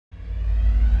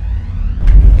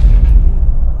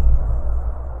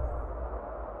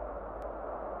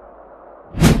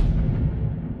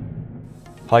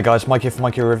Hi guys, Mike here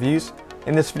from MyKeyReviews.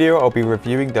 In this video I'll be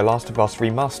reviewing The Last of Us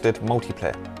Remastered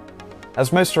multiplayer.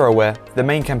 As most are aware, the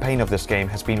main campaign of this game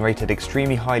has been rated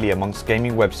extremely highly amongst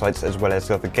gaming websites as well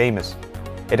as other gamers.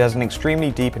 It has an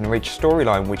extremely deep and rich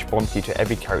storyline which bonds you to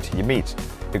every character you meet.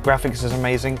 The graphics is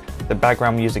amazing, the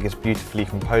background music is beautifully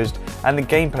composed, and the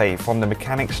gameplay, from the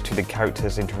mechanics to the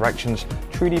characters' interactions,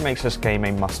 truly makes this game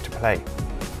a must to play.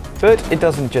 But it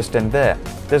doesn't just end there.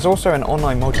 There's also an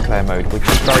online multiplayer mode which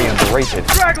is very underrated.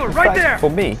 Straggler, right there! For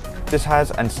me, this has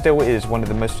and still is one of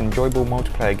the most enjoyable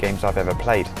multiplayer games I've ever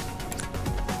played.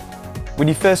 When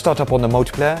you first start up on the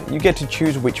multiplayer, you get to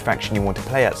choose which faction you want to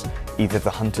play as, either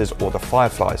the Hunters or the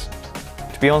Fireflies.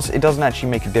 To be honest, it doesn't actually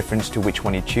make a difference to which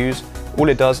one you choose. All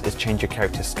it does is change your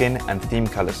character's skin and theme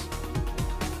colours.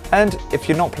 And if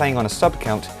you're not playing on a sub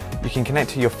account, you can connect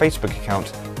to your Facebook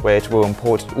account where it will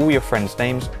import all your friends'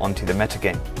 names onto the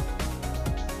metagame.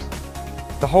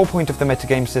 The whole point of the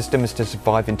metagame system is to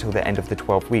survive until the end of the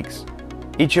 12 weeks.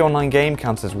 Each online game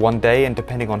counts as one day, and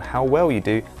depending on how well you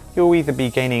do, you'll either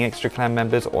be gaining extra clan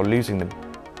members or losing them.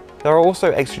 There are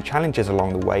also extra challenges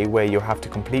along the way where you'll have to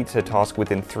complete a task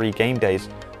within 3 game days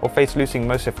or face losing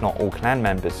most if not all clan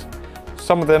members.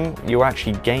 Some of them you'll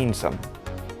actually gain some.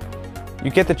 You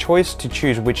get the choice to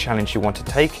choose which challenge you want to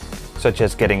take, such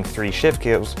as getting 3 shift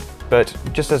kills, but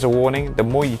just as a warning, the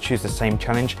more you choose the same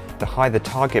challenge, the higher the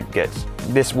target gets.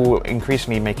 This will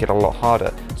increasingly make it a lot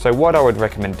harder, so what I would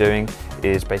recommend doing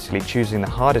is basically choosing the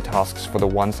harder tasks for the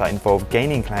ones that involve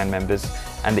gaining clan members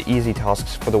and the easy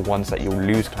tasks for the ones that you'll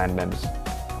lose clan members.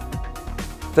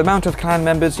 The amount of clan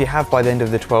members you have by the end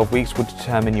of the 12 weeks will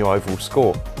determine your overall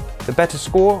score. The better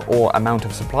score or amount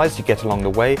of supplies you get along the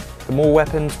way, the more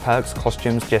weapons, perks,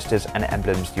 costumes, gestures and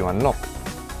emblems you unlock.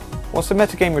 Once the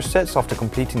metagame resets after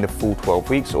completing the full 12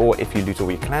 weeks, or if you lose all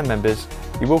your clan members,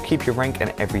 you will keep your rank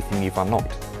and everything you've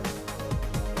unlocked.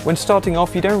 When starting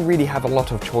off, you don't really have a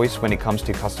lot of choice when it comes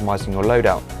to customizing your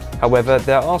loadout. However,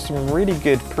 there are some really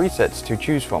good presets to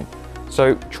choose from,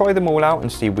 so try them all out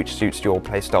and see which suits your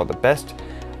playstyle the best.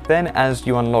 Then as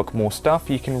you unlock more stuff,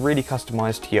 you can really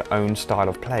customize to your own style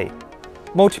of play.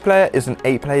 Multiplayer is an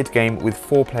 8-player game with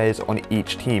 4 players on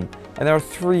each team, and there are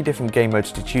 3 different game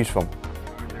modes to choose from.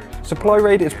 Supply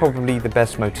Raid is probably the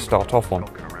best mode to start off on.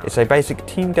 It's a basic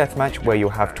team deathmatch where you'll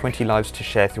have 20 lives to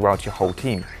share throughout your whole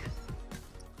team.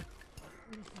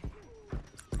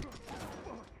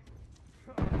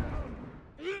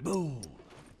 Boom!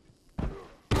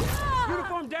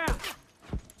 Uniform down!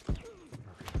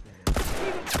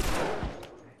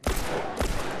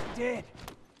 Dead!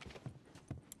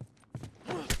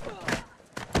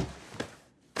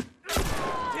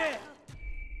 Dead!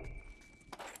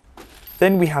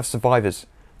 Then we have Survivors.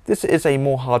 This is a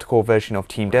more hardcore version of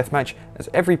Team Deathmatch, as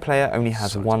every player only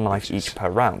has 1 life each per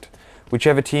round.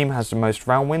 Whichever team has the most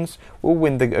round wins will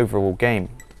win the overall game.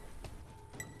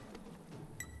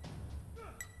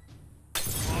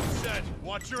 Offset,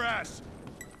 watch your ass!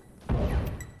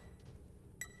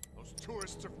 Those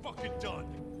tourists are fucking done.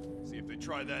 See if they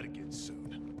try that again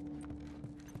soon.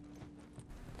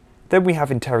 Then we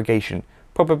have Interrogation,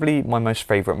 probably my most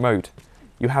favourite mode.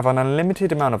 You have an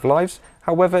unlimited amount of lives,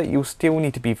 however you'll still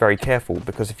need to be very careful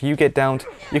because if you get downed,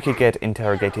 you could get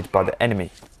interrogated by the enemy.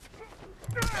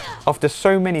 After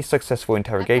so many successful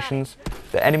interrogations,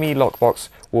 the enemy lockbox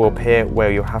will appear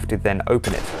where you'll have to then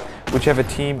open it. Whichever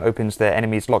team opens their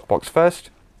enemy's lockbox first,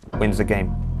 wins the game.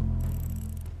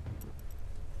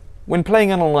 When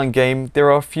playing an online game,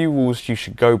 there are a few rules you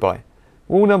should go by.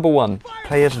 Rule number 1,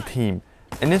 play as a team.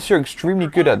 Unless you're extremely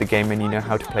good at the game and you know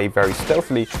how to play very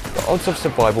stealthily, the odds of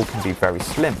survival can be very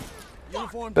slim.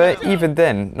 But even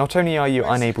then, not only are you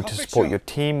unable to support your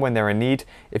team when they're in need,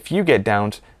 if you get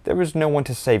downed, there is no one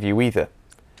to save you either.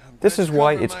 This is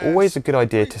why it's always a good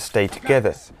idea to stay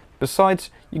together. Besides,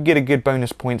 you get a good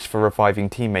bonus points for reviving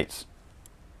teammates.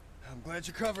 I'm glad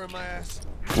you're covering my ass.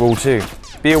 Rule 2.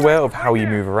 Be aware of how you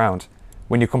move around.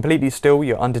 When you're completely still,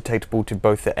 you're undetectable to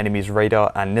both the enemy's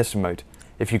radar and listen mode.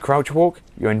 If you crouch walk,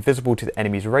 you're invisible to the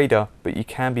enemy's radar, but you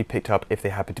can be picked up if they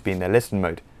happen to be in their listen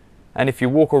mode. And if you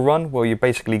walk or run, well, you're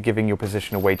basically giving your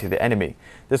position away to the enemy.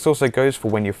 This also goes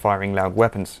for when you're firing loud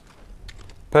weapons.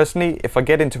 Personally, if I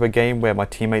get into a game where my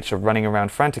teammates are running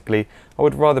around frantically, I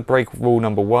would rather break rule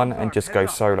number 1 and just go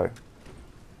solo.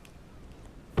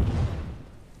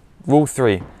 Rule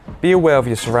 3. Be aware of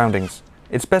your surroundings.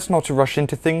 It's best not to rush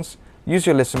into things. Use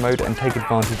your listen mode and take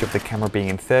advantage of the camera being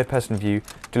in third-person view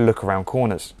to look around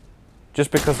corners. Just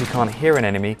because you can't hear an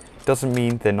enemy doesn't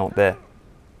mean they're not there.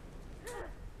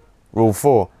 Rule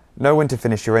 4. Know when to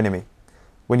finish your enemy.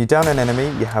 When you down an enemy,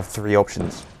 you have 3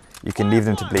 options. You can leave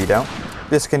them to bleed out,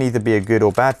 This can either be a good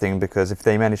or bad thing, because if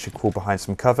they manage to crawl behind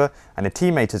some cover and a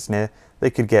teammate is near, they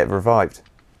could get revived.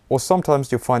 Or sometimes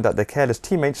you'll find that their careless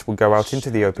teammates will go out into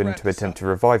the open to attempt to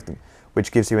revive them,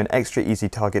 which gives you an extra easy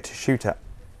target to shoot at.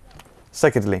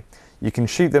 Secondly, you can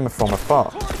shoot them from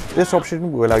afar. This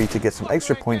option will allow you to get some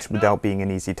extra points without being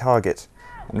an easy target.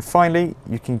 And finally,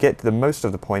 you can get the most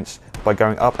of the points by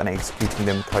going up and executing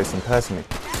them close and personally.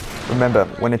 Remember,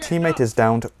 when a teammate is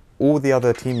downed, all the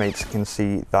other teammates can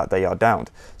see that they are downed.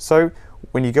 So,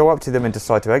 when you go up to them and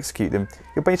decide to execute them,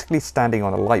 you're basically standing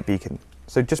on a light beacon.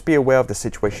 So just be aware of the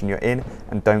situation you're in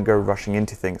and don't go rushing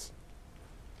into things.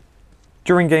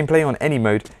 During gameplay on any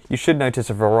mode, you should notice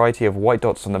a variety of white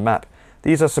dots on the map.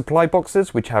 These are supply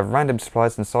boxes which have random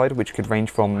supplies inside, which could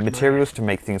range from materials to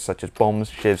make things such as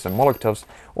bombs, shivs and molotovs,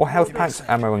 or health packs,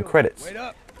 ammo and credits.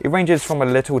 It ranges from a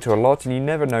little to a lot, and you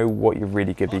never know what you're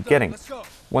really going to be getting.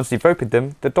 Once you've opened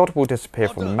them, the dot will disappear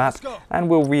from the map and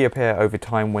will reappear over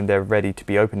time when they're ready to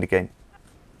be opened again.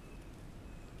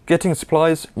 Getting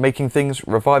supplies, making things,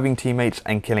 reviving teammates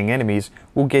and killing enemies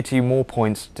will get you more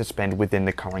points to spend within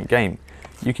the current game.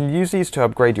 You can use these to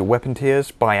upgrade your weapon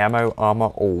tiers, buy ammo,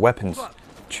 armor or weapons.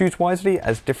 Choose wisely,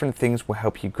 as different things will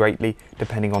help you greatly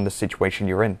depending on the situation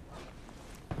you're in.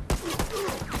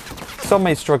 Some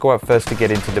may struggle at first to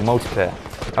get into the multiplayer.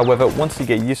 However, once you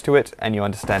get used to it and you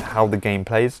understand how the game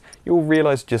plays, you'll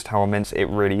realise just how immense it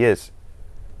really is.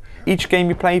 Each game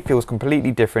you play feels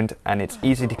completely different, and it's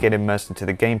easy to get immersed into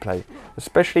the gameplay,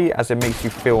 especially as it makes you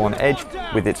feel on edge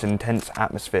with its intense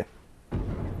atmosphere.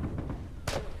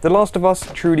 The Last of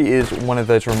Us truly is one of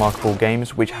those remarkable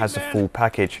games which has a full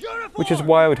package, which is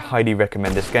why I would highly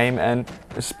recommend this game, and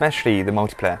especially the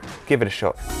multiplayer. Give it a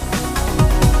shot.